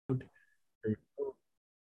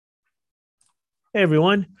Hey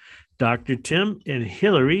everyone, Dr. Tim and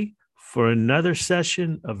Hillary for another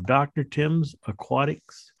session of Dr. Tim's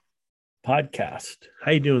Aquatics podcast.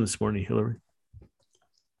 How you doing this morning, Hillary?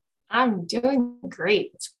 I'm doing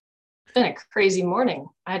great. It's been a crazy morning.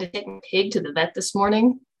 I had to take my pig to the vet this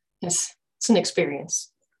morning. It's an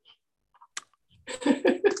experience.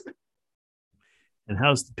 And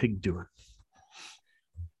how's the pig doing?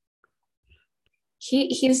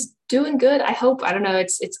 He's doing good. I hope. I don't know.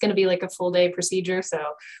 It's going to be like a full day procedure, so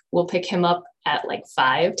we'll pick him up at like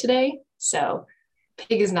 5 today. So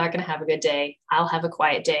pig is not going to have a good day. I'll have a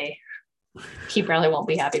quiet day. He probably won't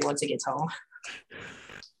be happy once he gets home.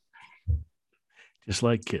 Just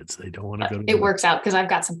like kids, they don't want to go to it works out because I've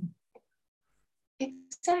got some.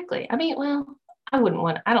 Exactly. I mean, well, I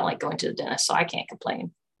don't like going to the dentist, so I can't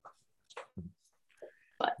complain.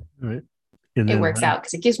 But all right. It works out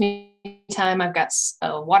because it gives me time. I've got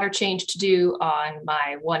a water change to do on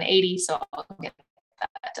my 180, so I'll get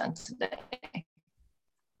that done today.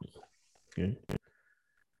 Okay.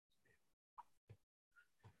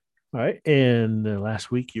 All right. And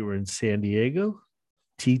last week you were in San Diego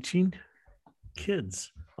teaching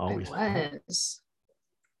kids. Always. It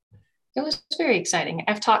was very exciting.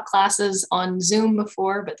 I've taught classes on Zoom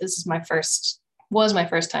before, but this is my first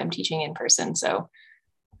time teaching in person. So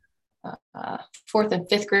fourth and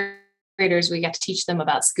fifth graders, we got to teach them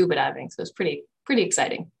about scuba diving. So it's pretty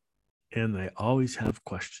exciting. And they always have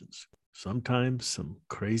questions. Sometimes some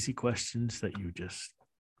crazy questions that you just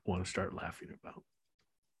want to start laughing about.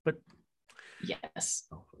 But yes.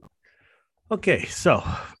 Okay, so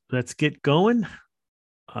let's get going.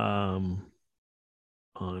 On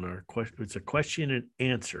our question, it's a question and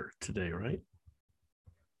answer today, right?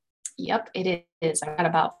 Yep, it is. I've got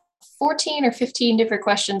about 14 or 15 different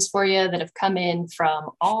questions for you that have come in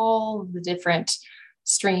from all the different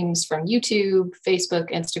streams from YouTube,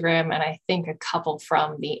 Facebook, Instagram, and I think a couple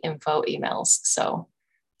from the info emails. So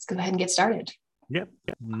let's go ahead and get started. Yep.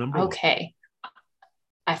 Okay.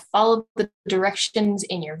 I followed the directions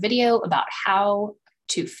in your video about how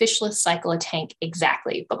to fishless cycle a tank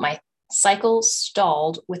exactly, but my cycle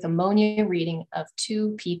stalled with ammonia reading of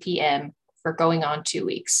 2 ppm for going on 2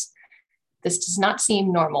 weeks. This does not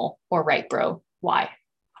seem normal or right, bro. Why?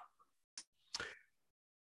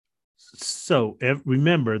 So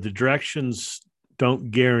remember, the directions don't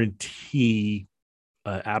guarantee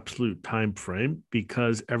an absolute time frame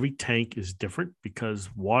because every tank is different, because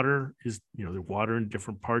water is, the water in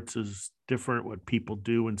different parts is different. What people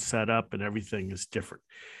do and set up and everything is different.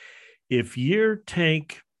 If your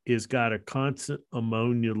tank is got a constant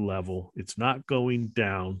ammonia level, it's not going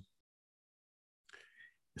down,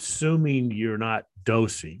 assuming you're not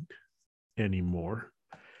dosing anymore,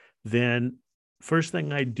 then first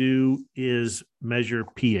thing I do is measure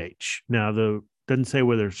pH. Now, doesn't say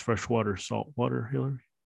whether it's freshwater or saltwater, Hillary?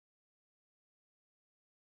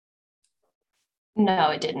 No,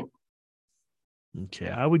 it didn't. Okay,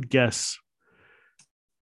 I would guess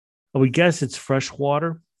it's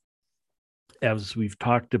freshwater. As we've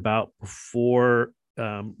talked about before,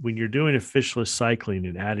 when you're doing a fishless cycling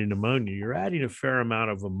and adding ammonia, you're adding a fair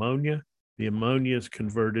amount of ammonia. The ammonia is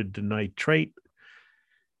converted to nitrate.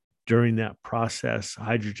 During that process,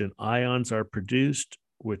 hydrogen ions are produced,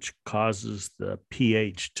 which causes the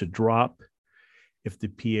pH to drop. If the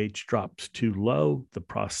pH drops too low, the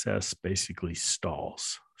process basically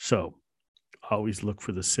stalls. So always look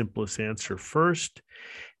for the simplest answer first,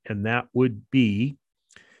 and that would be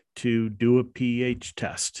to do a pH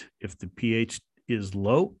test. If the pH is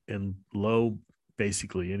low, and low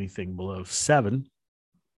basically anything below 7,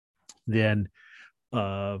 then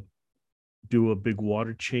do a big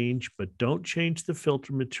water change, but don't change the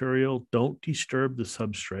filter material. Don't disturb the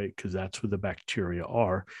substrate because that's where the bacteria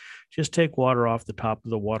are. Just take water off the top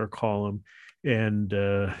of the water column and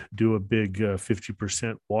do a big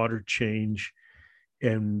 50% water change.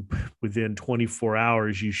 And within 24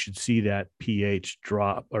 hours, you should see that pH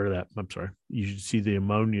drop, you should see the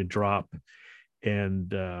ammonia drop,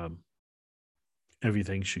 and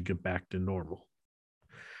everything should get back to normal.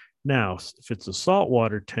 Now, if it's a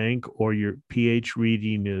saltwater tank or your pH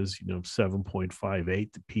reading is,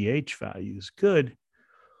 7.58, the pH value is good,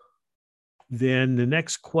 then the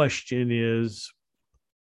next question is,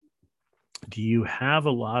 do you have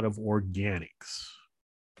a lot of organics?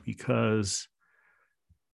 Because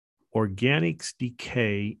organics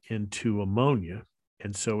decay into ammonia,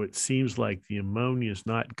 and so it seems like the ammonia is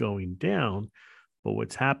not going down, but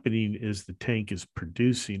what's happening is the tank is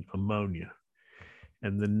producing ammonia.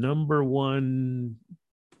 And the number one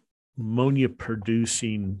ammonia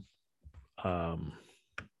producing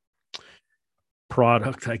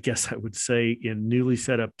product, I guess I would say, in newly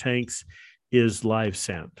set up tanks is live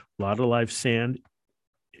sand. A lot of live sand.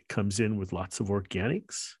 It comes in with lots of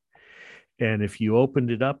organics. And if you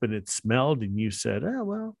opened it up and it smelled and you said, oh,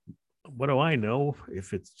 well, what do I know?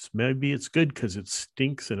 If it's maybe it's good because it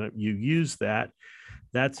stinks and you use that,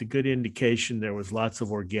 that's a good indication there was lots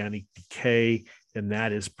of organic decay and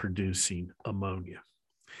that is producing ammonia.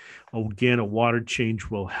 Again, a water change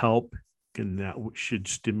will help and that should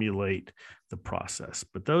stimulate the process.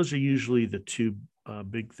 But those are usually the two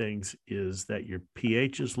big things, is that your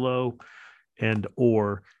pH is low and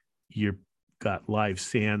or you've got live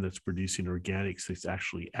sand that's producing organics that's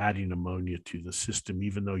actually adding ammonia to the system.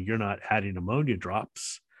 Even though you're not adding ammonia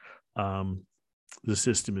drops, the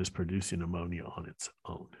system is producing ammonia on its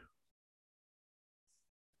own.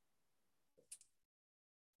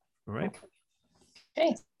 All right.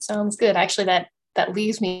 Okay, sounds good. Actually, that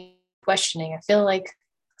leaves me questioning. I feel like,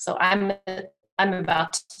 so I'm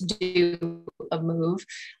about to do a move,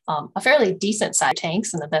 a fairly decent size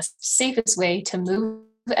tanks, and the best, safest way to move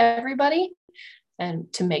everybody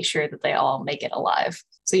and to make sure that they all make it alive.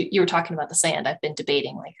 So you were talking about the sand. I've been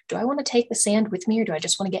debating, like, do I want to take the sand with me or do I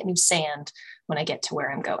just want to get new sand when I get to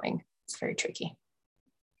where I'm going? It's very tricky.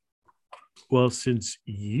 Well, since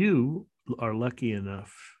you are lucky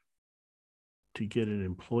enough to get an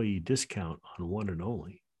employee discount on one and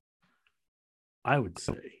only, I would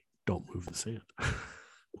say don't move the sand.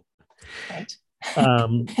 Right.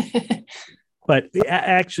 But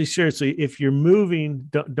actually, seriously, if you're moving,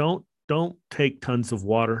 don't take tons of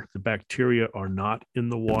water. The bacteria are not in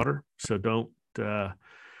the water, so don't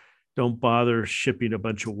bother shipping a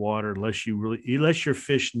bunch of water unless your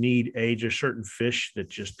fish need age. There's certain fish that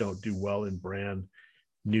just don't do well in brand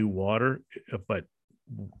new water. But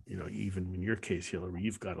even in your case, Hillary,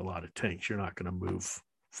 you've got a lot of tanks. You're not going to move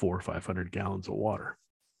 400 or 500 gallons of water,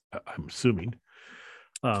 I'm assuming.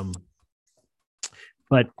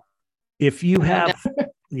 But if you have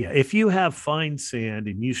fine sand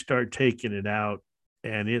and you start taking it out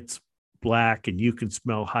and it's black and you can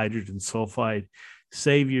smell hydrogen sulfide,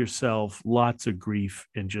 save yourself lots of grief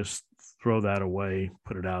and just throw that away,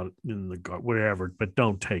 put it out in the garden, wherever, but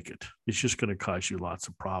don't take it. It's just going to cause you lots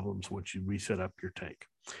of problems once you reset up your tank.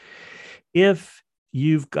 If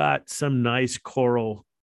you've got some nice coral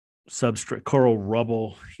substrate, coral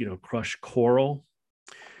rubble, crushed coral,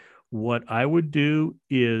 what I would do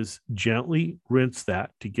is gently rinse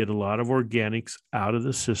that to get a lot of organics out of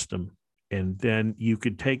the system. And then you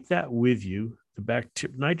could take that with you. The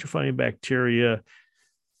nitrifying bacteria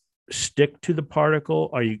stick to the particle.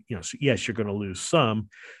 So yes, you're going to lose some,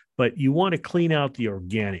 but you want to clean out the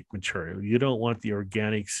organic material. You don't want the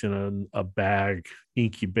organics in a bag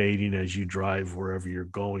incubating as you drive wherever you're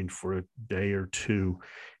going for a day or two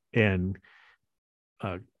and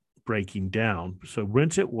breaking down. So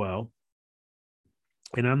rinse it well.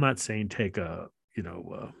 And I'm not saying take a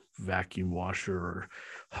vacuum washer or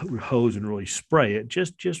hose and really spray it.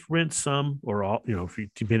 Just rinse some, or all,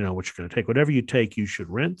 depending on what you're going to take. Whatever you take, you should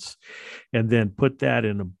rinse, and then put that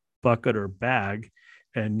in a bucket or bag,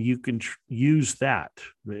 and you can use that.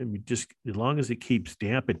 I mean, just as long as it keeps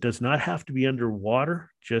damp. It does not have to be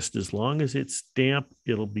underwater. Just as long as it's damp,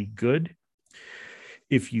 it'll be good.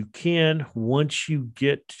 If you can, once you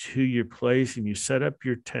get to your place and you set up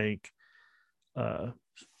your tank,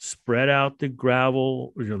 spread out the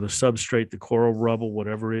gravel, the substrate, the coral rubble,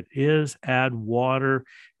 whatever it is, add water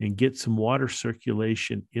and get some water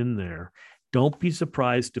circulation in there. Don't be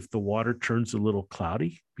surprised if the water turns a little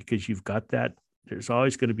cloudy, because you've got that. There's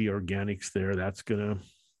always going to be organics there. That's going to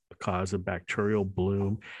cause a bacterial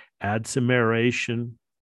bloom. Add some aeration,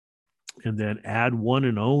 and then add one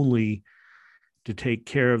and only to take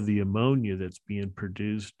care of the ammonia that's being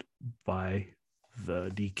produced by the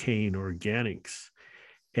decaying organics.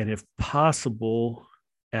 And if possible,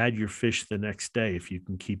 add your fish the next day if you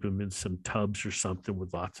can keep them in some tubs or something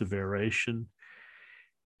with lots of aeration.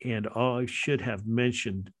 And I should have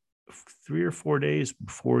mentioned 3 or 4 days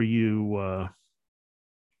before you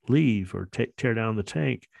leave or tear down the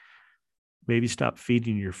tank, maybe stop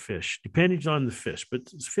feeding your fish, depending on the fish. But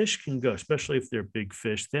fish can go, especially if they're big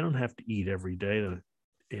fish. They don't have to eat every day.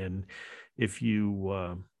 And if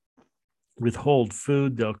you withhold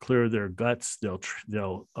food, they'll clear their guts.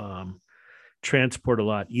 They'll transport a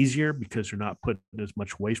lot easier because they're not putting as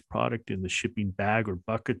much waste product in the shipping bag or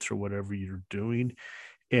buckets or whatever you're doing,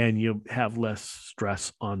 and you have less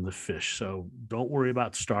stress on the fish. So don't worry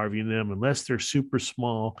about starving them unless they're super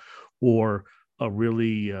small or a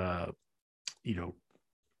really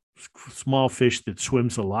small fish that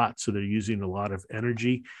swims a lot, so they're using a lot of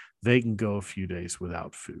energy. They can go a few days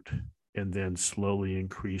without food. and then slowly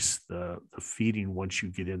increase the feeding once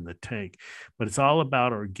you get in the tank. But it's all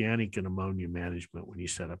about organic and ammonia management when you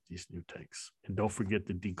set up these new tanks. And don't forget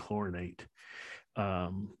to dechlorinate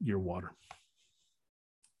your water.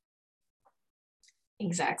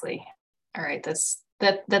 Exactly. All right. That's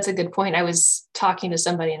a good point. I was talking to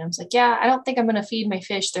somebody and I was like, yeah, I don't think I'm going to feed my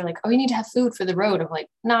fish. They're like, oh, you need to have food for the road. I'm like,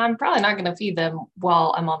 no, I'm probably not going to feed them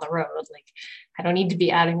while I'm on the road. Like, I don't need to be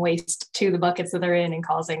adding waste to the buckets that they're in and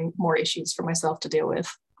causing more issues for myself to deal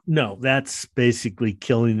with. No, that's basically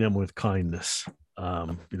killing them with kindness.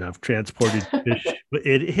 I've transported fish, but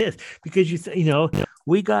it is because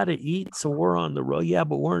we got to eat, so we're on the road. Yeah,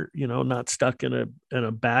 but we're not stuck in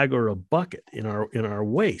a bag or a bucket in our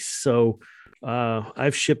waste. So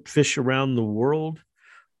I've shipped fish around the world.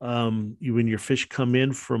 When your fish come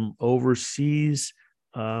in from overseas,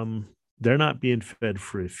 they're not being fed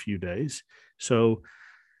for a few days. So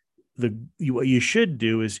what you should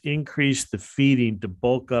do is increase the feeding to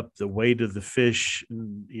bulk up the weight of the fish,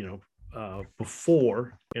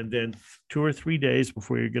 before, and then 2 or 3 days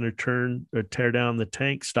before you're going to turn or tear down the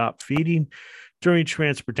tank, stop feeding. During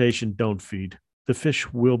transportation, don't feed. The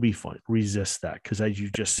fish will be fine. Resist that, because as you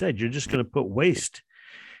just said, you're just going to put waste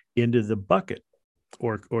into the bucket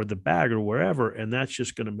or the bag or wherever, and that's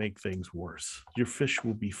just going to make things worse. Your fish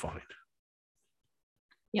will be fine.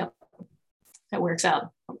 Yep, that works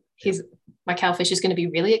out. My cowfish is going to be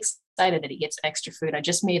really excited that he gets extra food. I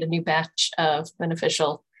just made a new batch of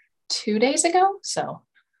Beneficial 2 days ago, so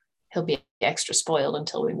he'll be extra spoiled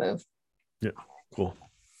until we move. Yeah, cool.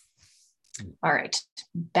 All right,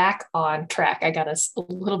 back on track. I got us a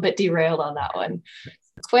little bit derailed on that one.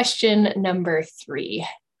 Question number 3.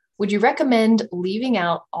 Would you recommend leaving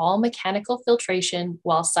out all mechanical filtration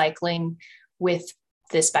while cycling with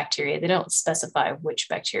this bacteria? They don't specify which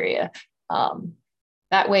bacteria.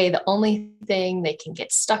 That way, the only thing they can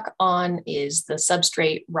get stuck on is the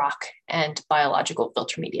substrate, rock, and biological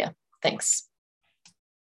filter media. Thanks.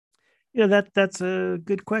 Yeah, that's a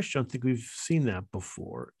good question. I think we've seen that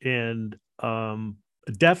before. And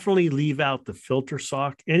definitely leave out the filter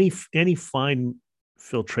sock. Any fine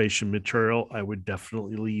filtration material, I would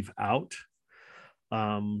definitely leave out.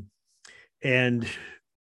 And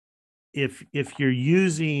if you're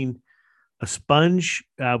using a sponge,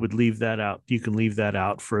 I would leave that out. You can leave that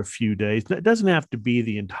out for a few days. That doesn't have to be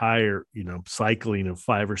the entire, cycling of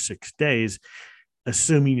 5 or 6 days,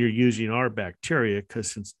 assuming you're using our bacteria,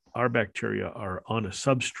 because since our bacteria are on a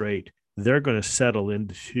substrate, they're going to settle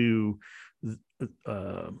into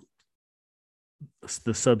the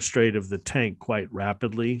substrate of the tank quite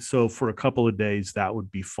rapidly. So for a couple of days, that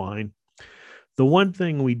would be fine. The one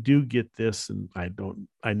thing we do get this, and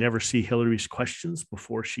I never see Hillary's questions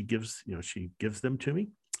before she gives them to me.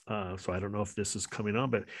 So I don't know if this is coming on,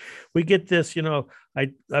 but we get this,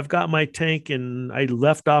 I've got my tank and I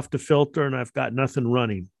left off the filter and I've got nothing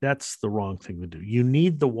running. That's the wrong thing to do. You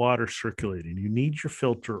need the water circulating. You need your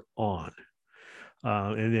filter on.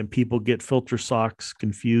 And then people get filter socks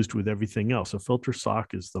confused with everything else. A filter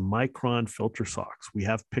sock is the Micron filter socks. We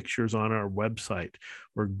have pictures on our website,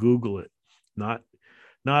 or Google it. Not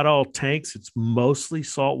all tanks. It's mostly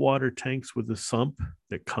saltwater tanks with a sump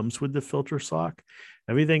that comes with the filter sock.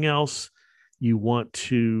 Everything else you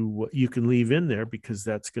can leave in there, because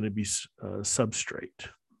that's going to be substrate,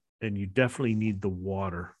 and you definitely need the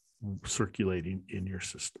water circulating in your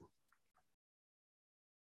system.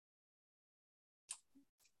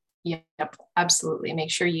 Yep, absolutely.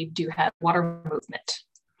 Make sure you do have water movement.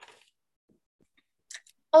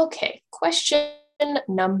 Okay, question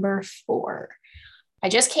number 4. I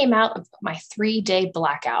just came out of my 3-day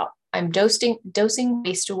blackout. I'm dosing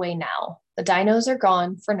waste away now. The dinos are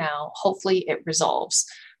gone for now. Hopefully it resolves,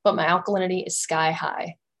 but my alkalinity is sky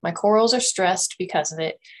high. My corals are stressed because of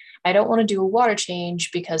it. I don't want to do a water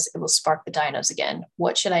change because it will spark the dinos again.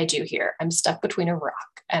 What should I do here? I'm stuck between a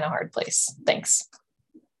rock and a hard place. Thanks.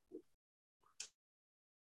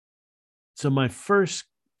 So my first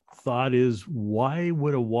thought is, why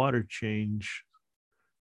would a water change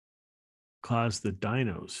cause the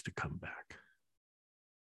dinos to come back?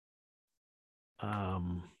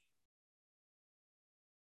 I'm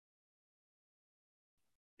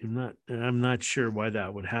not sure why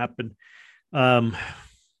that would happen.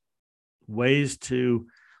 Ways to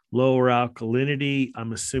lower alkalinity.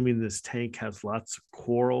 I'm assuming this tank has lots of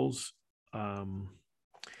corals.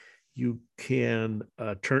 You can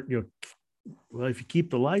turn, well, if you keep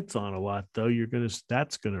the lights on a lot, though,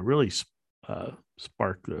 that's going to really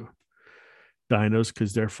spark the dinos,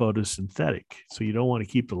 because they're photosynthetic. So you don't want to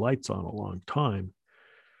keep the lights on a long time.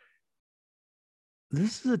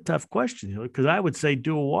 This is a tough question, because I would say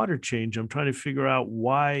do a water change. I'm trying to figure out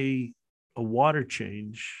why a water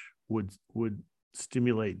change would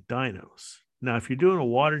stimulate dynos. Now, if you're doing a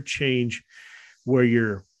water change where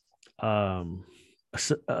you're um,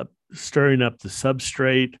 stirring up the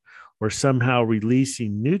substrate or somehow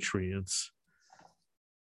releasing nutrients,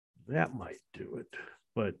 that might do it.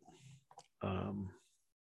 But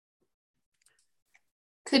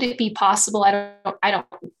could it be possible? I don't,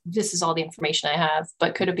 this is all the information I have,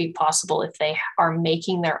 but could it be possible if they are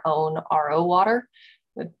making their own RO water,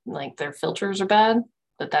 like their filters are bad,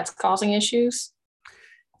 that's causing issues?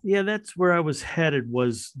 Yeah, that's where I was headed.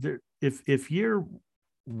 Was there, if your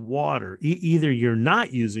water, either you're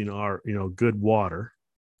not using our, good water,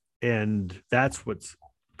 and that's what's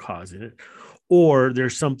causing it, or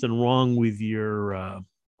there's something wrong with your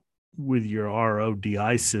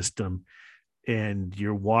RODI system, and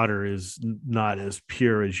your water is not as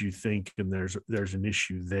pure as you think, and there's an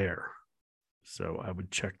issue there. So I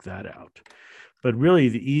would check that out. But really,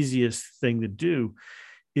 the easiest thing to do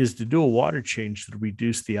is to do a water change to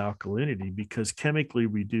reduce the alkalinity, because chemically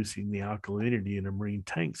reducing the alkalinity in a marine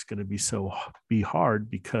tank is going to be hard,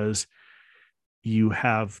 because you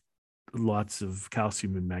have lots of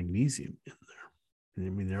calcium and magnesium in there. I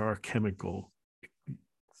mean, there are chemical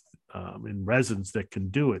in resins that can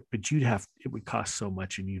do it, but it would cost so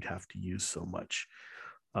much, and you'd have to use so much,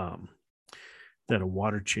 that a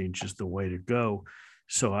water change is the way to go.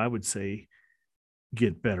 So I would say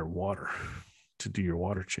get better water to do your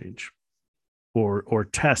water change, or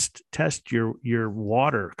test your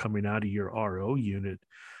water coming out of your RO unit.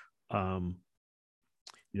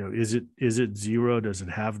 Is it zero? Does it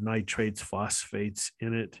have nitrates, phosphates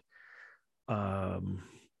in it?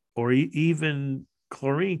 Or even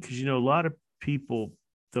chlorine, because a lot of people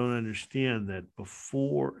don't understand that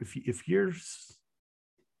before, if you're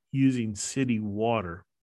using city water,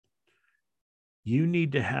 you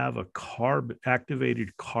need to have a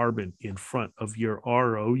activated carbon in front of your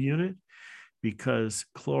RO unit, because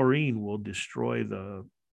chlorine will destroy the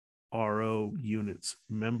RO unit's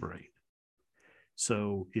membrane.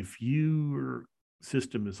 So if your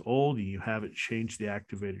system is old and you haven't changed the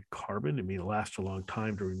activated carbon, it lasts a long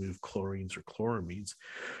time to remove chlorines or chloramines.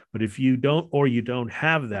 But if you don't, or you don't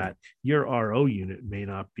have that, your RO unit may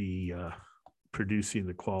not be producing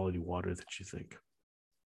the quality water that you think.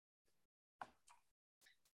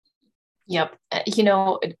 Yep.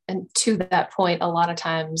 And to that point, a lot of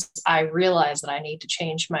times I realize that I need to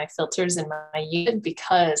change my filters in my unit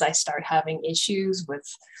because I start having issues with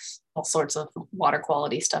all sorts of water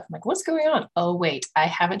quality stuff. I'm like, what's going on? Oh, wait, I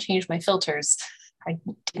haven't changed my filters. I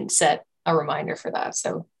didn't set a reminder for that.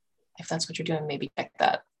 So if that's what you're doing, maybe check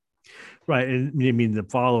that. Right. And the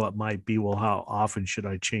follow-up might be, well, how often should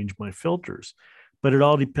I change my filters? But it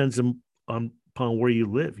all depends upon where you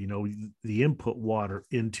live, the input water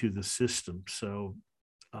into the system. So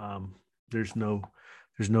there's no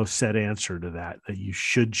set answer to that you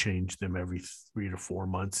should change them every 3 to 4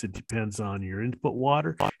 months. It depends on your input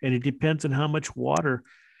water, and it depends on how much water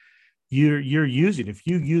you're using. If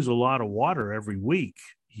you use a lot of water every week,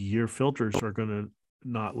 your filters are going to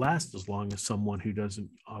not last as long as someone who doesn't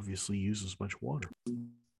obviously use as much water.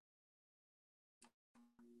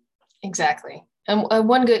 Exactly. And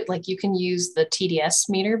one good, like, you can use the TDS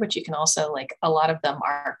meter, but you can also, like, a lot of them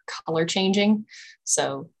are color changing.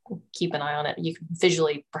 So keep an eye on it. You can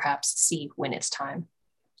visually perhaps see when it's time,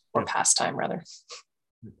 or past time rather.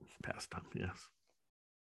 Past time, yes.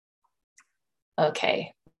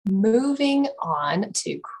 Okay. Moving on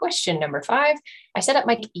to question number 5. I set up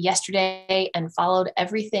Mike yesterday and followed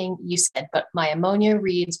everything you said, but my ammonia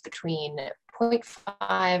reads between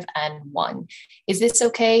 0.5 and 1. Is this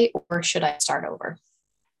okay, or should I start over?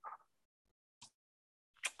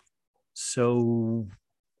 So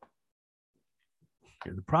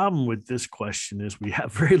the problem with this question is we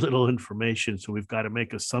have very little information, so we've got to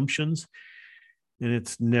make assumptions, and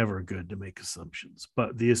it's never good to make assumptions.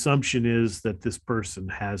 But the assumption is that this person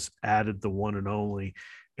has added the one and only,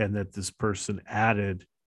 and that this person added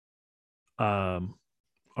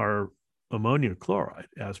our ammonium chloride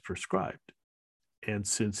as prescribed. And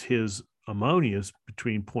since his ammonia is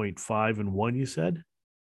between 0.5 and 1, you said?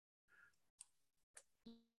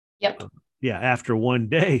 Yep. Yeah, after 1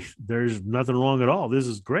 day, there's nothing wrong at all. This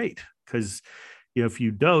is great, because if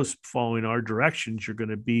you dose following our directions, you're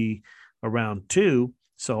going to be around 2.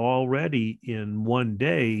 So already in 1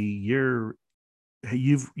 day, your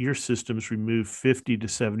system's removed 50 to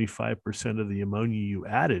 75% of the ammonia you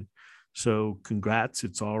added. So congrats,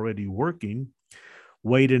 it's already working.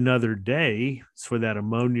 Wait another day for that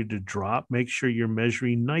ammonia to drop. Make sure you're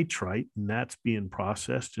measuring nitrite, and that's being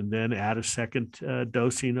processed, and then add a second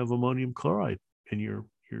dosing of ammonium chloride, and your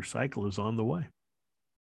cycle is on the way.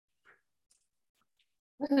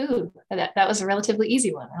 Ooh, that was a relatively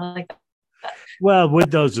easy one. I like that. Well,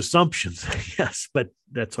 with those assumptions, yes, but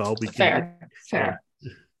that's all we can do. Fair. Yeah.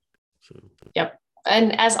 So, Yep.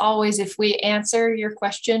 And as always, if we answer your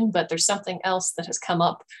question, but there's something else that has come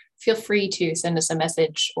up, feel free to send us a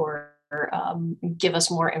message or give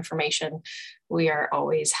us more information. We are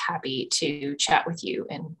always happy to chat with you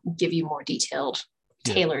and give you more detailed,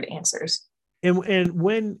 tailored answers. And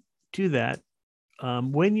when to that,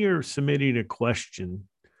 when you're submitting a question,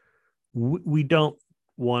 we don't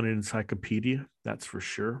want an encyclopedia, that's for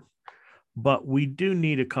sure. But we do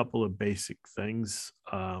need a couple of basic things: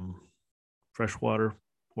 freshwater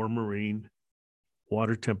or marine,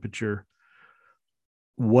 water temperature.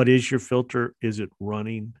 What is your filter? Is it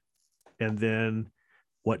running? And then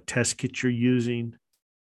what test kit you're using,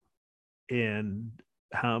 and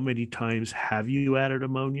how many times have you added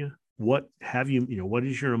ammonia? What have you, what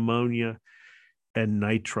is your ammonia and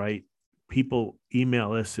nitrite? People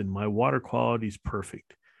email us and my water quality is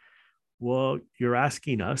perfect. Well, you're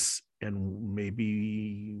asking us, and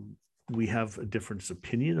maybe we have a different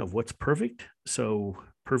opinion of what's perfect. So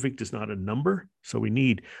perfect is not a number. So we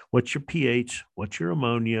need, what's your pH, what's your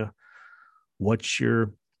ammonia, what's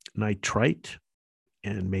your nitrite,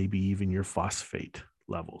 and maybe even your phosphate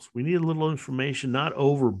levels. We need a little information, not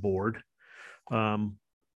overboard,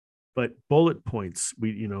 but bullet points.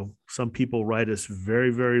 Some people write us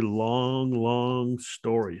very, very long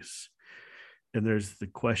stories. And there's the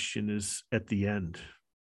question is at the end.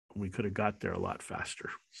 We could have got there a lot faster.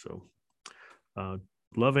 So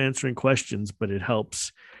love answering questions, but it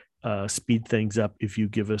helps speed things up if you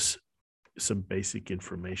give us some basic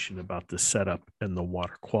information about the setup and the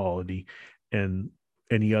water quality and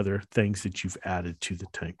any other things that you've added to the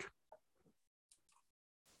tank.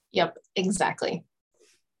 Yep, exactly.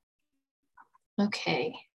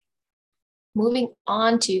 Okay. Moving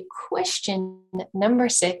on to question number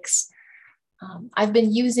 6. I've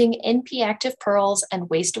been using NP Active Pearls and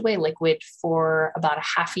Waste Away liquid for about a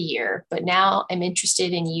half a year, but now I'm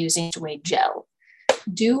interested in using Waste Away gel.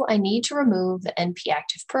 Do I need to remove the NP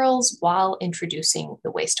Active Pearls while introducing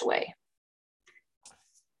the Waste Away?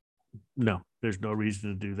 No, there's no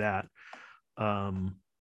reason to do that.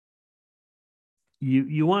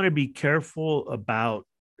 You want to be careful about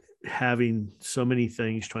having so many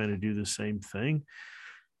things trying to do the same thing.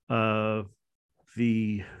 Why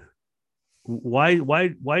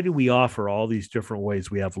do we offer all these different ways?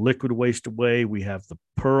 We have liquid Waste Away, we have the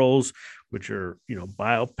pearls, which are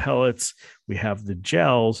bio pellets, we have the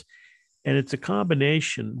gels, and it's a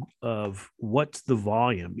combination of what's the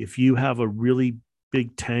volume. If you have a really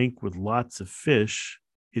big tank with lots of fish,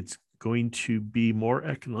 it's going to be more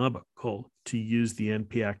economical to use the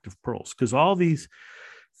NP Active Pearls, because all these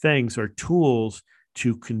things are tools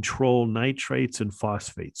to control nitrates and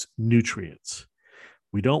phosphates, nutrients.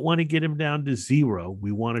 We don't want to get them down to zero.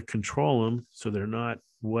 We want to control them so they're not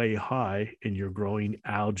way high and you're growing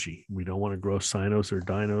algae. We don't want to grow cynos or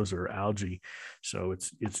dinos or algae. So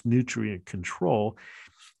it's nutrient control.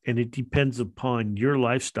 And it depends upon your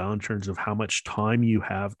lifestyle in terms of how much time you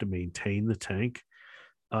have to maintain the tank.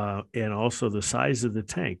 And also the size of the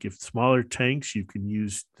tank. If smaller tanks, you can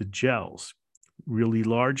use the gels. Really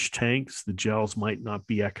large tanks, the gels might not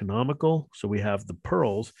be economical. So we have the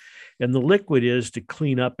pearls, and the liquid is to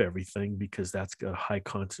clean up everything because that's got a high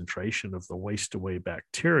concentration of the Waste Away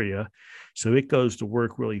bacteria. So it goes to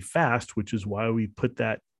work really fast, which is why we put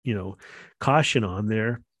that, caution on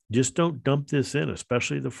there. Just don't dump this in,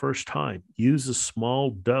 especially the first time. Use a small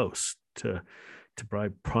dose to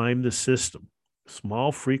prime the system.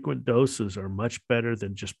 Small, frequent doses are much better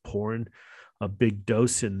than just pouring a big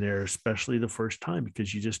dose in there, especially the first time,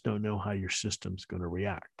 because you just don't know how your system's going to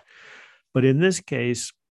react. But in this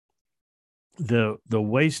case, the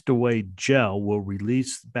Waste Away gel will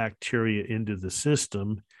release bacteria into the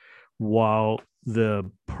system, while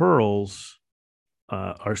the pearls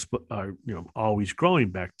are always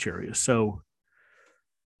growing bacteria. So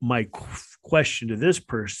my question to this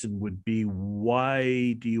person would be,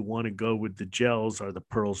 why do you want to go with the gels? Are the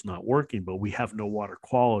pearls not working? But we have no water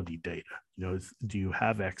quality data. Do you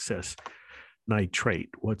have excess nitrate?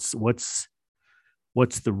 What's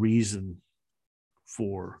the reason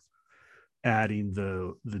for adding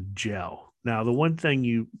the gel? Now, the one thing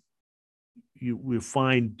you will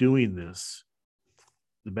find doing this,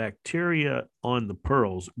 the bacteria on the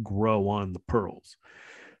pearls grow on the pearls.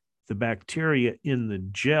 The bacteria in the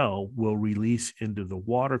gel will release into the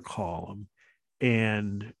water column,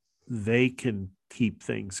 and they can keep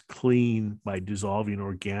things clean by dissolving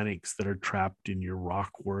organics that are trapped in your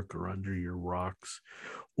rock work or under your rocks.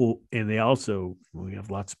 Well, and they also, we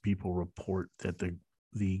have lots of people report that the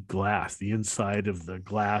glass, the inside of the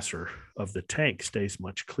glass or of the tank stays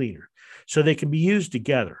much cleaner. So they can be used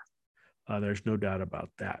together. There's no doubt about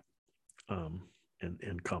that,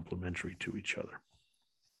 and complementary to each other.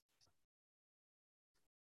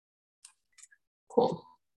 Cool.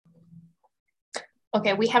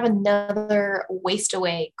 Okay, we have another waste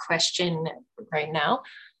away question right now.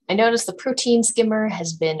 I noticed the protein skimmer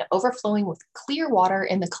has been overflowing with clear water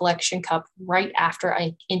in the collection cup right after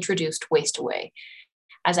I introduced waste away.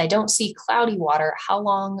 As I don't see cloudy water, how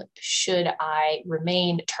long should I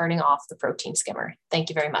remain turning off the protein skimmer? Thank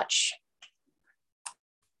you very much.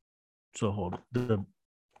 So hold on.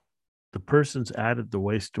 The person's added the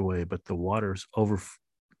waste away, but the water's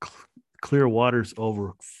clear water's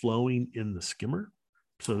overflowing in the skimmer.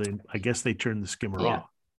 So I guess they turned the skimmer off.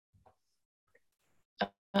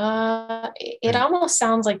 It almost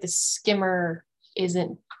sounds like the skimmer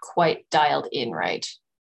isn't quite dialed in right.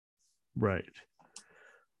 Right.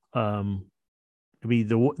 I mean,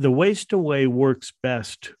 the waste away works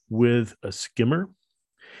best with a skimmer,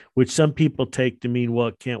 which some people take to mean, well,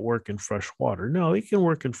 it can't work in fresh water. No, it can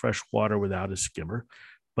work in fresh water without a skimmer.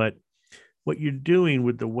 But what you're doing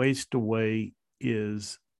with the waste away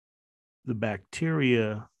is the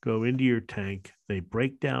bacteria go into your tank, they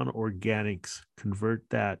break down organics, convert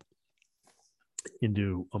that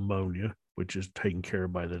into ammonia, which is taken care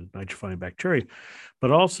of by the nitrifying bacteria.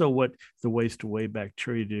 But also what the waste away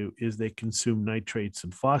bacteria do is they consume nitrates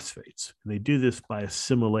and phosphates. And they do this by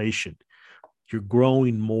assimilation. You're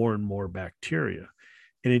growing more and more bacteria.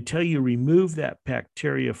 And until you remove that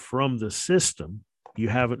bacteria from the system, you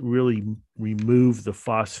haven't really removed the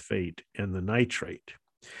phosphate and the nitrate.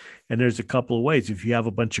 And there's a couple of ways. If you have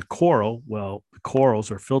a bunch of coral, well, the corals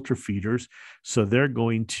are filter feeders, so they're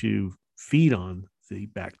going to feed on the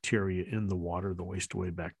bacteria in the water, the waste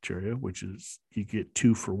away bacteria, which is, you get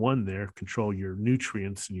 2 for 1 there, control your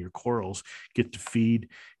nutrients, and your corals get to feed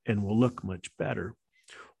and will look much better.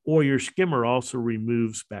 Or your skimmer also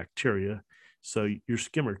removes bacteria, so your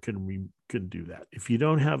skimmer can do that. If you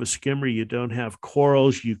don't have a skimmer, you don't have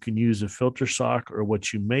corals, you can use a filter sock, or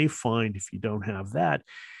what you may find if you don't have that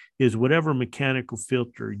is whatever mechanical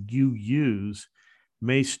filter you use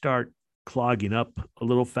may start clogging up a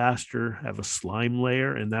little faster, have a slime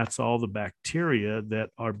layer, and that's all the bacteria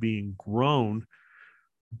that are being grown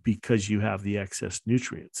because you have the excess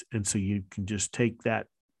nutrients. And so you can just take that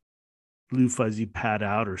blue fuzzy pad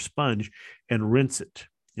out or sponge and rinse it.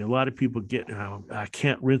 You know, a lot of people get, I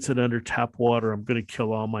can't rinse it under tap water, I'm going to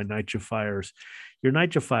kill all my nitrifiers. Your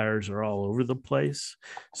nitrifiers are all over the place.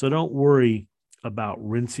 So don't worry about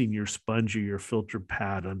rinsing your sponge or your filter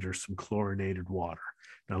pad under some chlorinated water.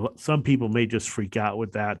 Now, some people may just freak out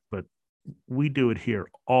with that, but we do it here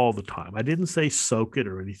all the time. I didn't say soak it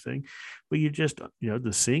or anything, but you just,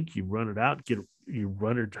 the sink, you run it out, you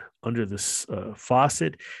run it under this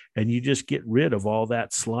faucet, and you just get rid of all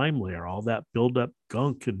that slime layer, all that buildup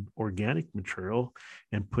gunk and organic material,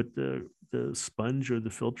 and put the sponge or the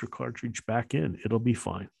filter cartridge back in. It'll be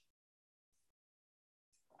fine.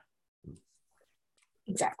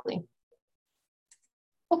 Exactly.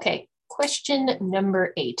 Okay, question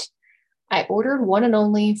number 8. I ordered one and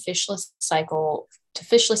only fishless cycle to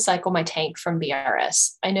fishless cycle my tank from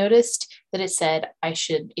BRS. I noticed that it said it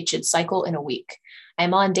should cycle in a week.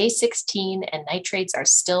 I'm on day 16 and nitrates are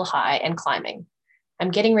still high and climbing.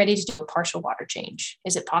 I'm getting ready to do a partial water change.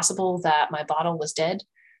 Is it possible that my bottle was dead?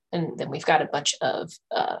 And then we've got a bunch of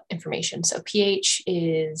information. So pH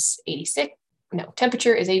is 86. No,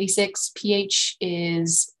 temperature is 86. pH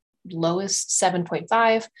is lowest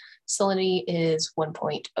 7.5. Salinity is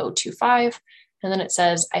 1.025. And then it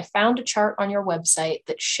says, I found a chart on your website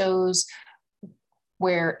that shows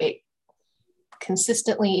where it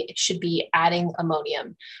consistently should be adding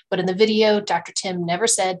ammonium. But in the video, Dr. Tim never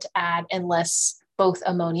said to add unless both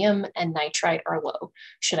ammonium and nitrite are low.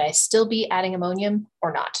 Should I still be adding ammonium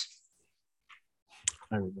or not?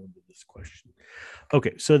 I remember this question.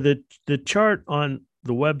 Okay, so the chart on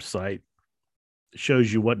the website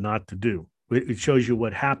shows you what not to do. It shows you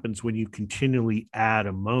what happens when you continually add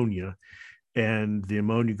ammonia, and the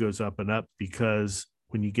ammonia goes up and up, because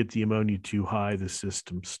when you get the ammonia too high, the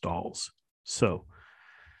system stalls. So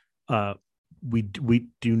we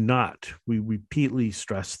repeatedly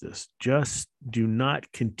stress this. Just do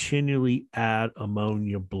not continually add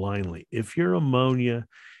ammonia blindly. If your ammonia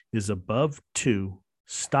is above 2,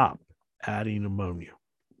 stop adding ammonia.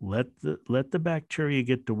 Let the bacteria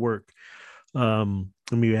get to work.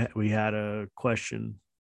 We had a question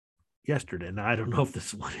yesterday, and I don't know if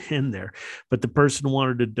this went in there, but the person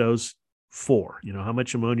wanted to dose 4. How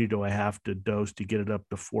much ammonia do I have to dose to get it up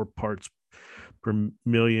to 4 parts per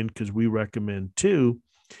million because we recommend 2.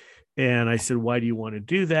 And I said, why do you want to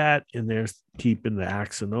do that? And they're keeping the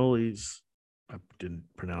axinoles. I didn't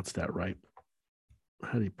pronounce that right.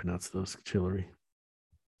 How do you pronounce those, Hillary?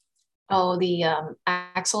 Oh, the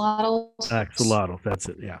axolotls. Axolotl, that's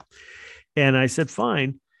it. Yeah. And I said,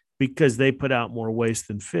 fine, because they put out more waste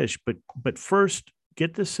than fish. But first,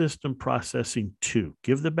 get the system processing 2.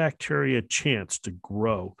 Give the bacteria a chance to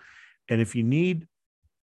grow. And if you need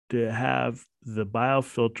to have the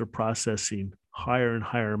biofilter processing higher and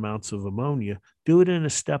higher amounts of ammonia, do it in a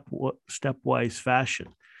stepwise fashion.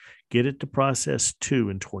 Get it to process 2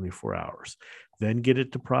 in 24 hours, then get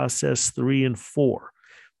it to process 3 and 4.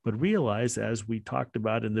 But realize, as we talked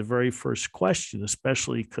about in the very first question,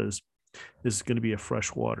 especially because this is going to be a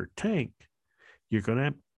freshwater tank, you're going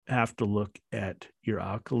to have to look at your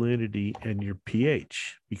alkalinity and your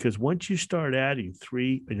pH, because once you start adding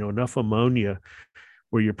enough ammonia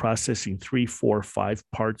where you're processing 3, 4, 5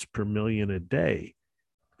 parts per million a day,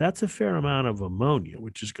 that's a fair amount of ammonia,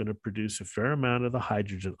 which is going to produce a fair amount of the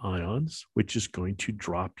hydrogen ions, which is going to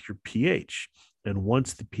drop your pH. And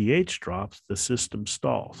once the pH drops, the system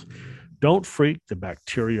stalls. Don't freak. The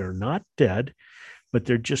bacteria are not dead, but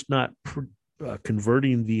they're just not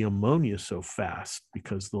converting the ammonia so fast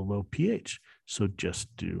because of the low pH. So just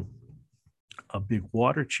do a big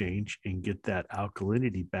water change and get that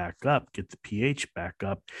alkalinity back up, get the pH back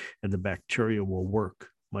up, and the bacteria will work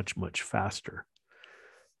much, much faster.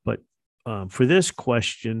 But for this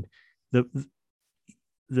question, the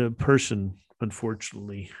person,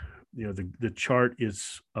 unfortunately, the chart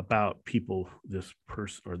is about people, this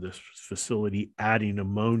person or this facility adding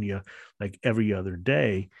ammonia like every other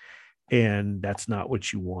day. And that's not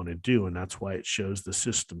what you want to do. And that's why it shows the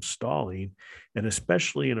system stalling. And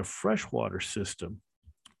especially in a freshwater system,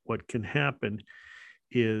 what can happen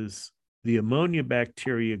is the ammonia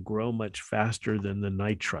bacteria grow much faster than the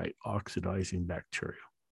nitrite oxidizing bacteria.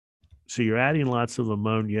 So you're adding lots of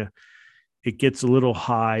ammonia. It gets a little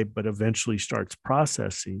high, but eventually starts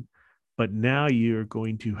processing. But now you're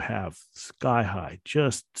going to have sky high,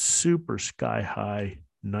 just super sky high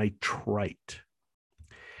nitrite.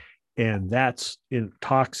 And that's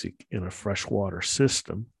toxic in a freshwater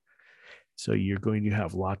system. So you're going to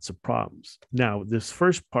have lots of problems. Now, this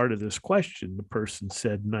first part of this question, the person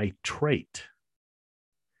said nitrate.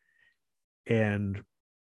 And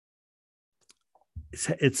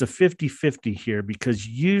it's a 50-50 here, because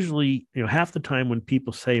usually, half the time when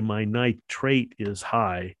people say my nitrate is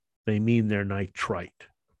high, they mean their nitrite.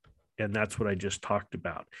 And that's what I just talked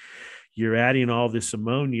about. You're adding all this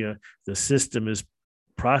ammonia, the system is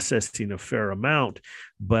processing a fair amount,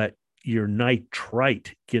 but your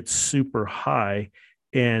nitrite gets super high.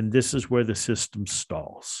 And this is where the system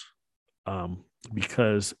stalls,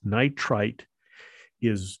 because nitrite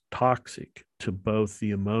is toxic to both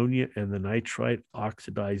the ammonia and the nitrite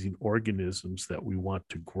oxidizing organisms that we want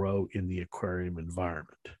to grow in the aquarium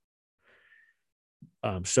environment.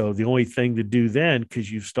 So the only thing to do then,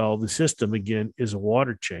 because you've stalled the system again, is a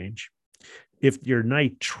water change. If your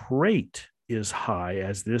nitrate is high,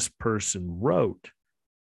 as this person wrote,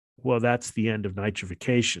 well, that's the end of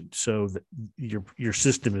nitrification. So your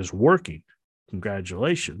system is working.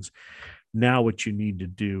 Congratulations. Now what you need to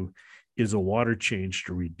do is a water change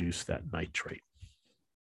to reduce that nitrate.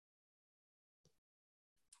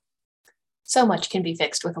 So much can be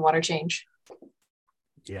fixed with a water change.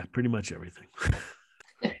 Yeah, pretty much everything.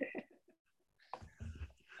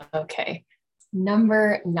 Okay.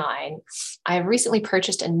 Number 9, I have recently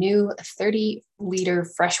purchased a new 30-liter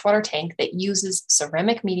freshwater tank that uses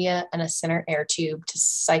ceramic media and a center air tube to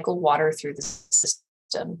cycle water through the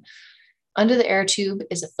system. Under the air tube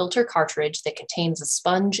is a filter cartridge that contains a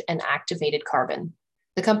sponge and activated carbon.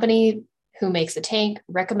 The company who makes the tank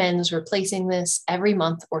recommends replacing this every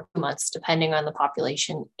month or 2 months, depending on the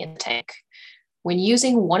population in the tank. When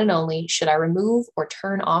using one and only, should I remove or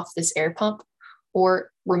turn off this air pump or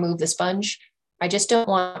remove the sponge? I just don't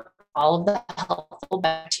want all of the helpful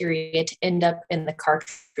bacteria to end up in the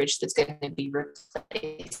cartridge that's going to be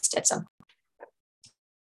replaced at some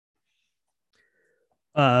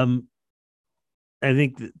point. I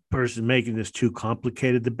think the person making this too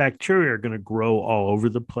complicated. The bacteria are going to grow all over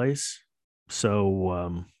the place.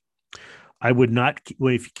 So I would not,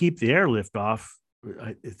 well, if you keep the airlift off,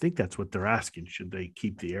 I think that's what they're asking. Should they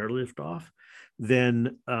keep the airlift off?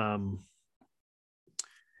 Then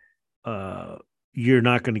you're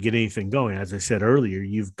not going to get anything going. As I said earlier,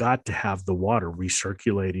 you've got to have the water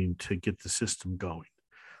recirculating to get the system going.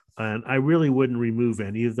 And I really wouldn't remove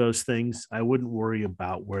any of those things. I wouldn't worry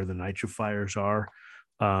about where the nitrifiers are.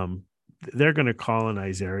 They're going to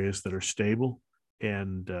colonize areas that are stable.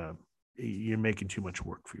 And you're making too much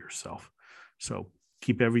work for yourself. So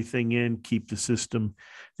keep everything in, keep the system,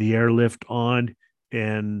 the airlift on.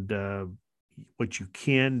 And what you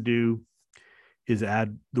can do is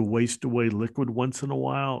add the waste away liquid once in a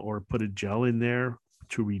while, or put a gel in there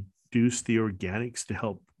to reduce the organics to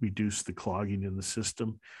help reduce the clogging in the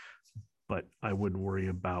system. But I wouldn't worry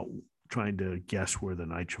about trying to guess where the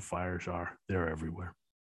nitrifiers are. They're everywhere.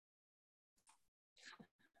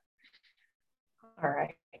 All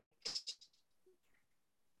right.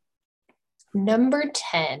 Number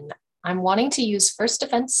 10, I'm wanting to use First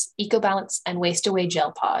Defense, EcoBalance, and Waste Away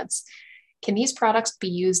gel pods. Can these products be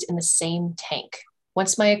used in the same tank?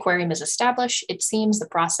 Once my aquarium is established, it seems the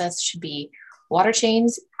process should be water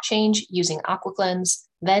change using AquaCleanse,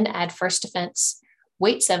 then add First Defense,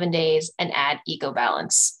 wait 7 days, and add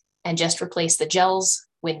EcoBalance, and just replace the gels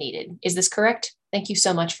when needed. Is this correct? Thank you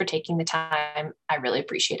so much for taking the time. I really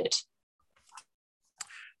appreciate it.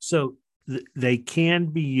 So they can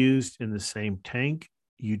be used in the same tank.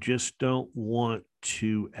 You just don't want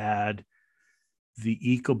to add the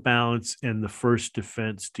EcoBalance and the First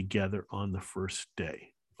Defense together on the first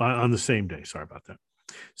day, on the same day. Sorry about that.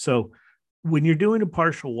 So when you're doing a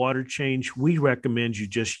partial water change, we recommend you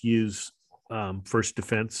just use First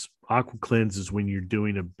Defense. AquaCleanse is when you're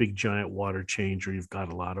doing a big giant water change or you've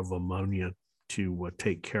got a lot of ammonia to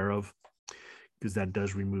take care of, because that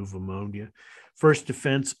does remove ammonia. First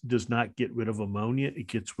Defense does not get rid of ammonia. It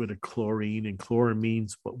gets rid of chlorine and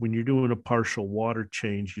chloramines. But when you're doing a partial water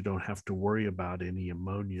change, you don't have to worry about any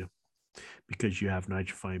ammonia because you have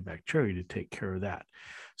nitrifying bacteria to take care of that.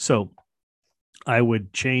 So I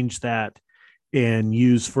would change that and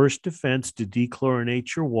use First Defense to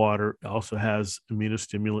dechlorinate your water. It also has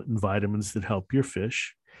immunostimulant and vitamins that help your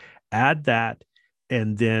fish. Add that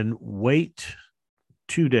and then wait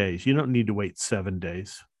 2 days. You don't need to wait 7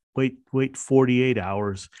 days. Wait 48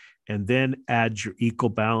 hours and then add your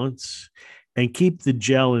EcoBalance and keep the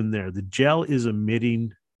gel in there. The gel is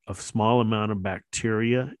emitting a small amount of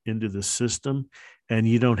bacteria into the system, and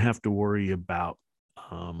you don't have to worry about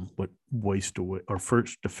what Waste Away or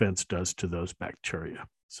First Defense does to those bacteria.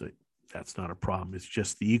 So that's not a problem. It's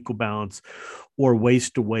just the EcoBalance or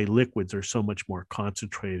Waste Away liquids are so much more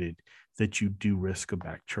concentrated that you do risk a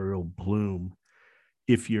bacterial bloom.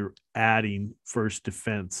 If you're adding First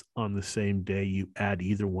Defense on the same day, you add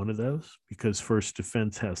either one of those, because First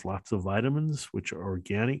Defense has lots of vitamins, which are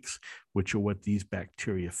organics, which are what these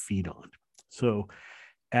bacteria feed on. So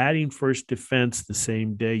adding First Defense the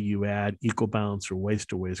same day you add EcoBalance or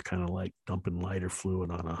Waste Away is kind of like dumping lighter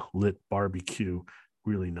fluid on a lit barbecue.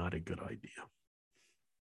 Really not a good idea.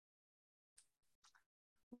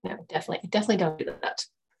 No, definitely don't do that.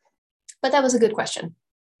 But that was a good question.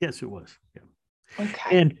 Yes, it was. Yeah.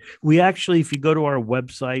 Okay. And we actually, if you go to our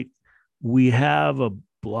website, we have a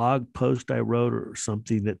blog post I wrote or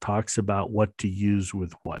something that talks about what to use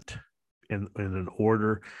with what in an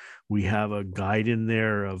order. We have a guide in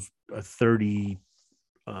there of a 30,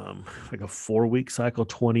 like a 4-week cycle,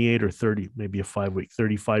 28 or 30, maybe a 5-week,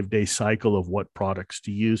 35-day cycle of what products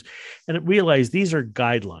to use. And it realized these are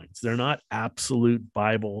guidelines. They're not absolute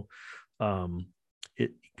Bible.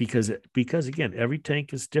 Because again, every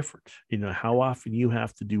tank is different. You know, how often you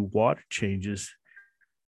have to do water changes.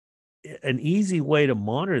 An easy way to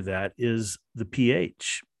monitor that is the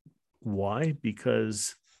pH. Why?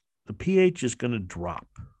 Because the pH is going to drop.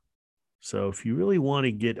 So if you really want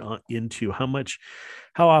to get into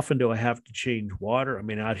how often do I have to change water? I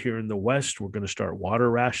mean, out here in the West, we're going to start water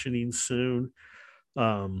rationing soon.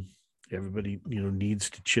 Everybody, needs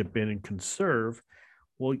to chip in and conserve.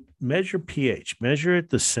 Well, measure pH, measure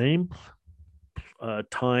it the same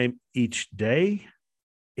time each day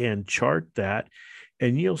and chart that.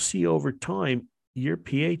 And you'll see over time, your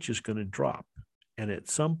pH is going to drop. And at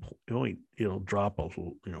some point, it'll drop a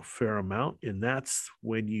fair amount. And that's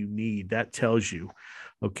when that tells you,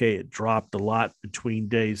 okay, it dropped a lot between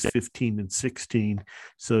days 15 and 16.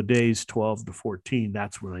 So days 12 to 14,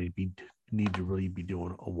 that's when I need to really be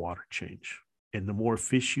doing a water change. And the more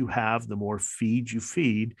fish you have, the more feed you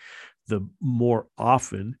feed, the more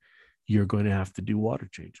often you're going to have to do water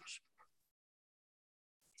changes.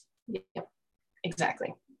 Yep,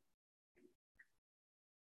 exactly.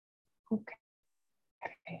 Okay.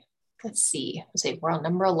 Let's see. We're on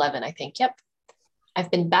number 11, I think. Yep. I've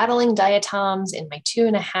been battling diatoms in my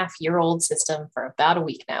 2.5-year-old system for about a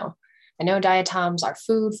week now. I know diatoms are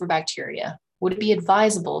food for bacteria. Would it be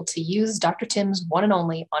advisable to use Dr. Tim's One and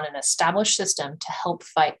Only on an established system to help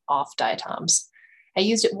fight off diatoms? I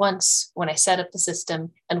used it once when I set up the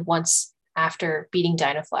system and once after beating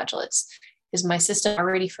dinoflagellates. Is my system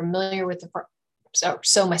already familiar with the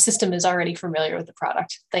So my system is already familiar with the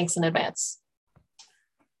product. Thanks in advance.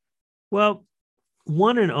 Well,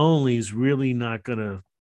 one and only is really not going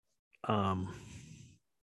to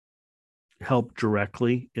help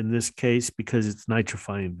directly in this case because it's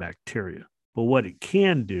nitrifying bacteria. But what it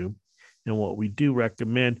can do, and what we do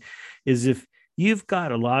recommend, is if you've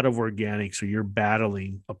got a lot of organics or you're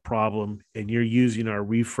battling a problem and you're using our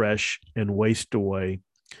refresh and waste away,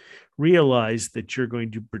 realize that you're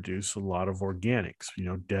going to produce a lot of organics.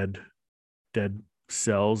 Dead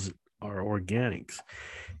cells are organics.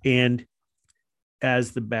 And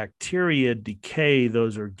as the bacteria decay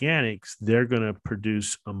those organics, they're going to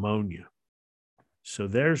produce ammonia. So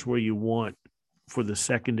there's where you want, for the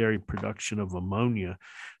secondary production of ammonia,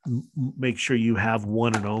 make sure you have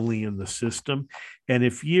one and only in the system. And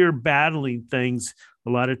if you're battling things, a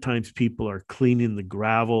lot of times people are cleaning the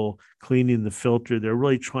gravel, cleaning the filter. They're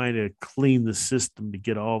really trying to clean the system to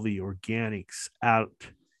get all the organics out.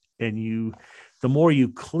 And the more you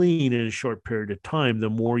clean in a short period of time, the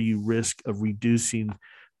more you risk of reducing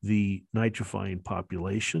the nitrifying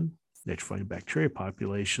bacteria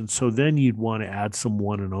population. So then you'd want to add some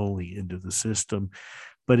one and only into the system.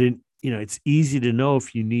 But it's easy to know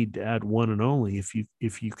if you need to add one and only if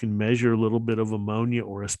you can measure a little bit of ammonia,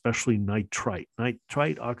 or especially nitrite.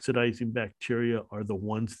 Nitrite oxidizing bacteria are the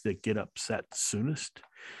ones that get upset soonest.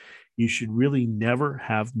 You should really never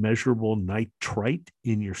have measurable nitrite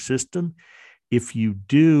in your system. If you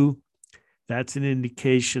do, that's an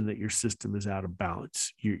indication that your system is out of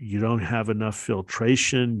balance. You don't have enough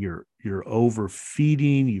filtration. You're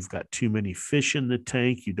overfeeding. You've got too many fish in the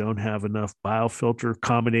tank. You don't have enough biofilter.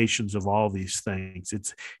 Combinations of all these things.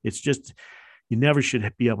 It's just, you never should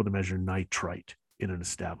be able to measure nitrite in an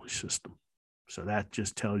established system. So that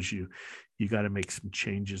just tells you got to make some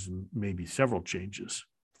changes, and maybe several changes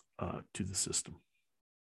to the system.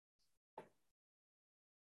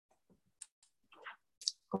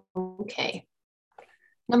 Okay.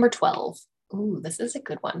 Number 12. Ooh, this is a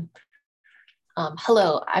good one.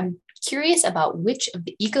 Hello, I'm curious about which of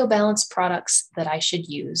the EcoBalance products that I should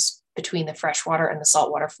use between the freshwater and the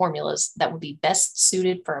saltwater formulas that would be best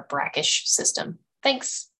suited for a brackish system.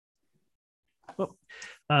 Thanks. Well,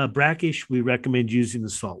 brackish, we recommend using the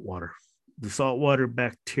saltwater. The saltwater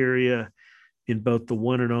bacteria in both the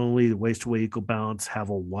one and only, the waste away EcoBalance, have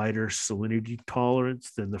a wider salinity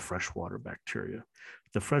tolerance than the freshwater bacteria.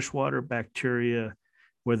 The freshwater bacteria,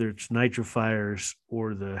 whether it's nitrifiers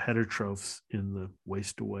or the heterotrophs in the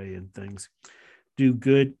waste away and things, do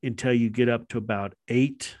good until you get up to about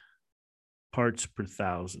 8 parts per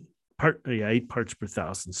thousand. 8 parts per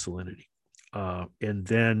thousand salinity. And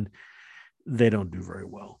then they don't do very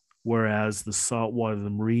well. Whereas the saltwater, the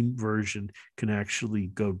marine version, can actually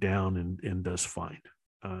go down and does fine.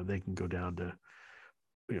 They can go down to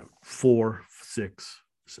 4, 6.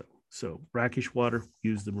 So brackish water,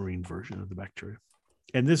 use the marine version of the bacteria.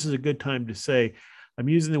 And this is a good time to say, I'm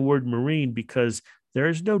using the word marine because there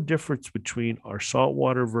is no difference between our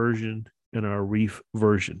saltwater version and our reef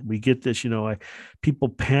version. We get this, people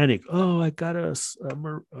panic. Oh, I got a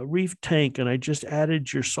reef tank and I just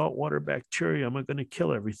added your saltwater bacteria. Am I going to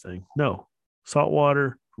kill everything? No,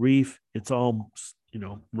 saltwater, reef, it's all,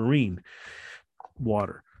 marine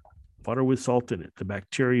water with salt in it. The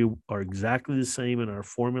bacteria are exactly the same in our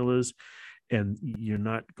formulas, and you're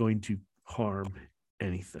not going to harm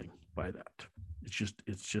anything by that.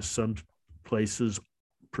 It's just some places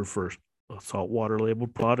prefer a saltwater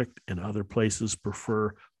labeled product and other places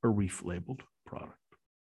prefer a reef labeled product.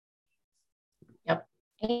 Yep.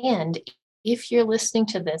 And if you're listening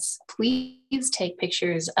to this, please take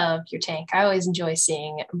pictures of your tank. I always enjoy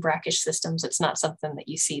seeing brackish systems. It's not something that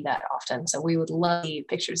you see that often. So we would love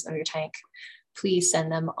pictures of your tank. Please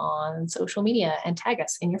send them on social media and tag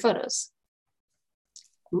us in your photos.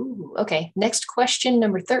 Ooh, okay. Next question,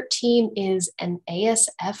 number 13, is an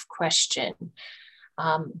ASF question.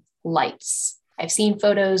 Lights. I've seen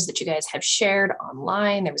photos that you guys have shared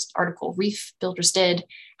online. There was an article Reef Builders did.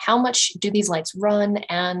 How much do these lights run,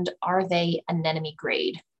 and are they anemone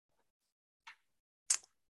grade?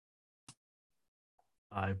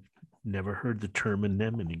 I've never heard the term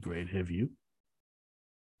anemone grade. Have you?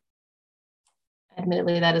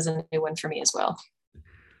 Admittedly, that is a new one for me as well.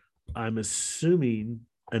 I'm assuming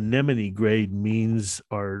anemone grade means,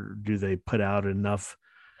 or do they put out enough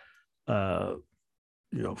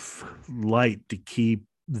light to keep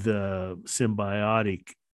the symbiotic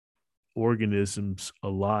organisms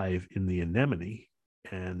alive in the anemone?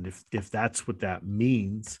 And if that's what that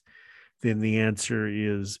means, then the answer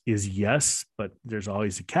is yes, but there's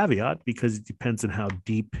always a caveat, because it depends on how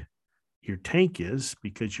deep your tank is,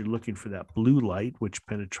 because you're looking for that blue light, which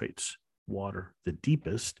penetrates water the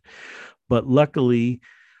deepest. But luckily,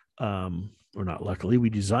 or not luckily, we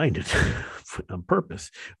designed it on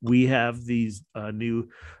purpose. We have these new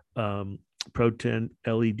Pro10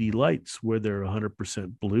 LED lights where they're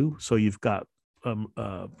 100% blue. So you've got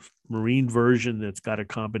a marine version that's got a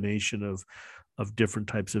combination of different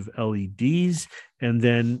types of LEDs. And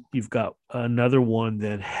then you've got another one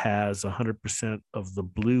that has 100% of the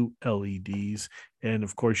blue LEDs. And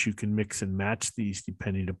of course, you can mix and match these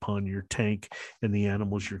depending upon your tank and the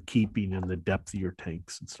animals you're keeping and the depth of your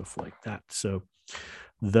tanks and stuff like that. So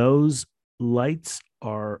those lights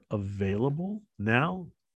are available now.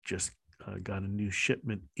 Just got a new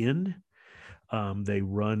shipment in. They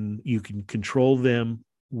run, you can control them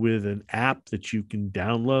with an app that you can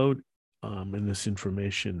download. And this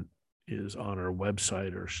information is on our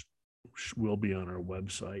website or will be on our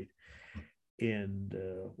website. And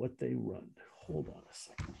what they run. Hold on a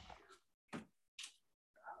second.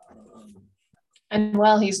 And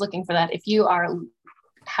while he's looking for that, if you are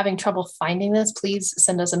having trouble finding this, please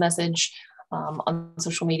send us a message on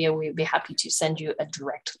social media. We'd be happy to send you a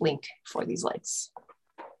direct link for these lights.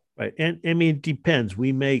 Right. And I mean, it depends.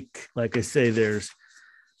 We make, like I say, there's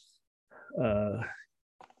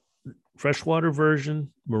freshwater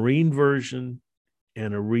version, marine version,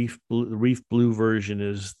 and a reef blue. The reef blue version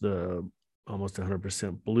is the almost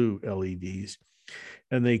 100% blue LEDs.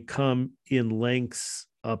 And they come in lengths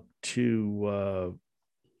up to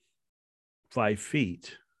 5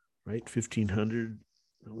 feet, right? 1,500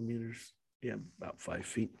 millimeters. Yeah, about 5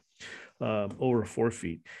 feet, over 4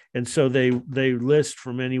 feet. And so they list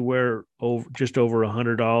from anywhere over just over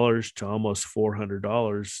 $100 to almost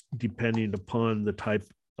 $400, depending upon the type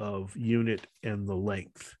of unit and the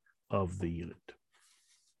length of the unit.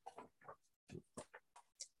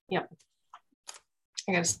 Yep.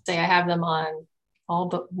 I gotta say, I have them on all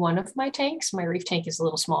but one of my tanks. My reef tank is a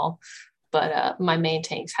little small, but my main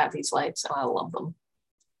tanks have these lights, and I love them.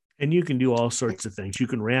 And you can do all sorts of things. You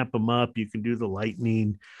can ramp them up. You can do the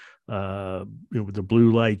lightning. With the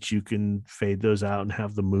blue lights, you can fade those out and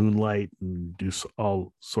have the moonlight and do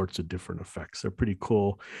all sorts of different effects. They're pretty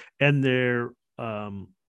cool. And they're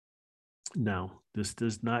now, this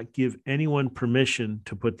does not give anyone permission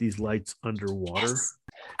to put these lights underwater. Yes.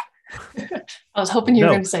 I was hoping you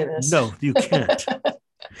were going to say this. No, you can't.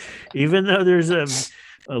 Even though there's a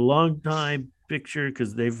long time picture,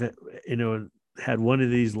 because they've had one of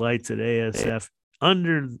these lights at ASF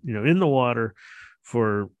under, in the water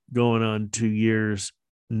for going on 2 years.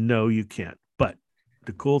 No, you can't. But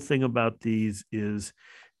the cool thing about these is,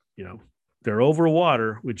 they're over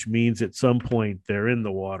water, which means at some point they're in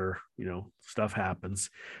the water. Stuff happens.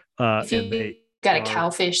 If you got a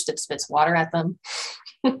cowfish that spits water at them.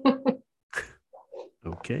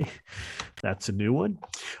 Okay, that's a new one.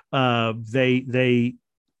 They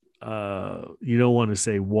you don't want to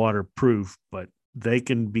say waterproof, but they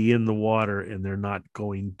can be in the water and they're not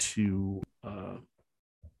going to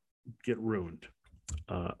get ruined.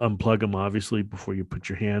 Unplug them, obviously, before you put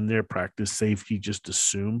your hand there. Practice safety, just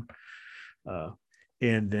assume.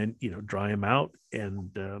 And then, dry them out, and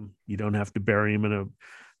you don't have to bury them in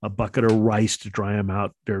a bucket of rice to dry them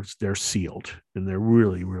out. They're sealed, and they're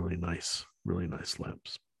really, really nice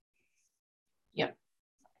lamps. Yep.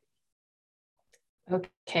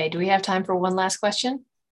 Okay. Do we have time for one last question?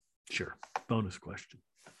 Sure. Bonus question.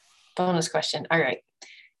 All right.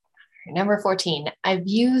 Number 14. I've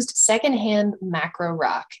used secondhand macro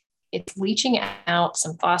rock. It's leaching out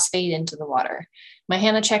some phosphate into the water. My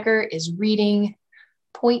HANA checker is reading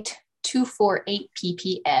 0.248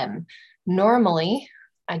 ppm. Normally,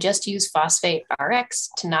 I just use phosphate RX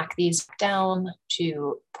to knock these down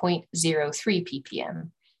to 0.03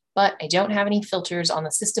 ppm, but I don't have any filters on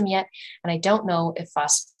the system yet, and I don't know if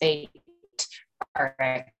phosphate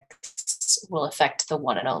RX will affect the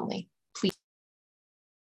one and only. Please.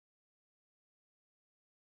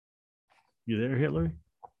 You there, Hillary?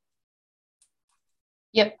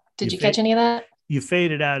 Yep. Did you catch any of that? You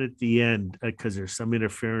faded out at the end because there's some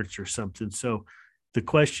interference or something. So the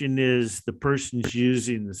question is, the person's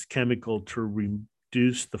using this chemical to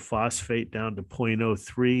reduce the phosphate down to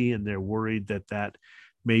 0.03, and they're worried that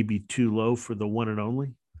may be too low for the one and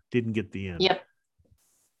only. Didn't get the end. Yep.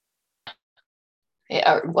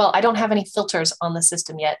 Well, I don't have any filters on the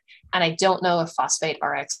system yet, and I don't know if phosphate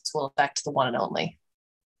RX will affect the one and only.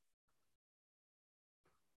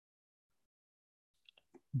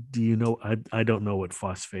 Do you know? I don't know what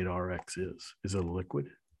phosphate RX is. Is it a liquid?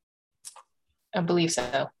 I believe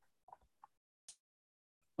so.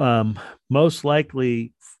 Most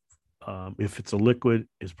likely, if it's a liquid,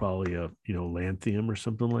 it's probably a lanthanum or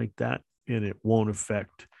something like that, and it won't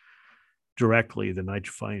affect directly the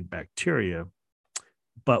nitrifying bacteria.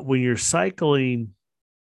 But when you're cycling,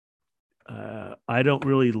 I don't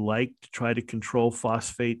really like to try to control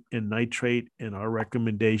phosphate and nitrate. And our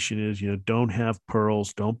recommendation is, don't have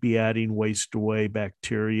pearls, don't be adding waste away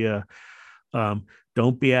bacteria,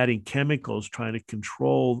 don't be adding chemicals trying to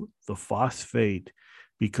control the phosphate,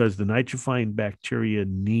 because the nitrifying bacteria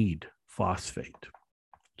need phosphate.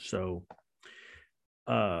 So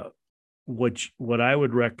what I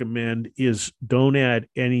would recommend is don't add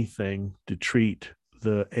anything to treat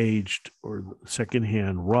the aged or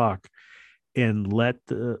secondhand rock, and let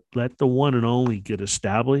the one and only get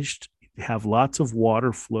established. Have lots of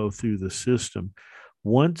water flow through the system.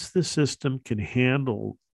 Once the system can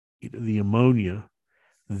handle the ammonia,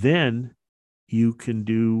 then you can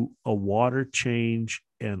do a water change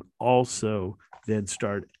and also then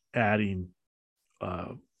start adding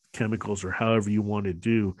chemicals or however you want to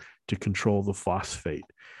do to control the phosphate.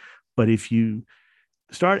 But if you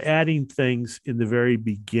start adding things in the very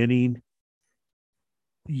beginning,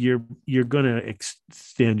 you're going to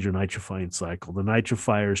extend your nitrifying cycle. The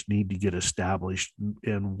nitrifiers need to get established,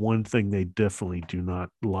 and one thing they definitely do not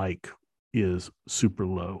like is super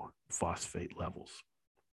low phosphate levels.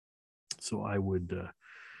 So I would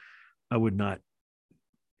not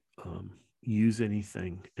use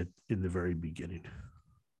anything in the very beginning.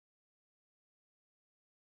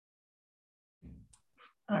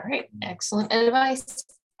 All right, excellent advice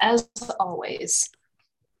as always.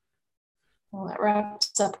 Well, that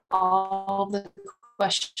wraps up all the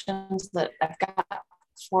questions that I've got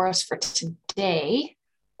for us for today.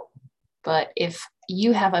 But if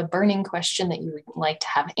you have a burning question that you would like to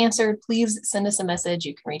have answered, please send us a message.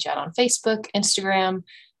 You can reach out on Facebook, Instagram,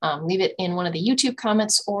 leave it in one of the YouTube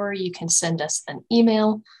comments, or you can send us an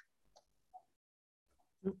email.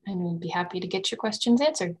 And we'd be happy to get your questions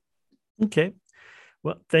answered. Okay.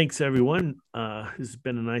 Well, thanks, everyone. This has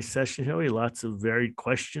been a nice session, Hilary. Lots of varied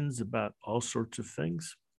questions about all sorts of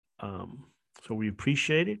things. So we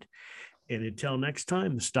appreciate it. And until next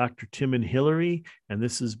time, this is Dr. Tim and Hilary, and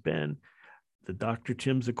this has been the Dr.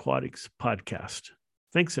 Tim's Aquatics podcast.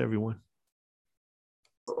 Thanks, everyone.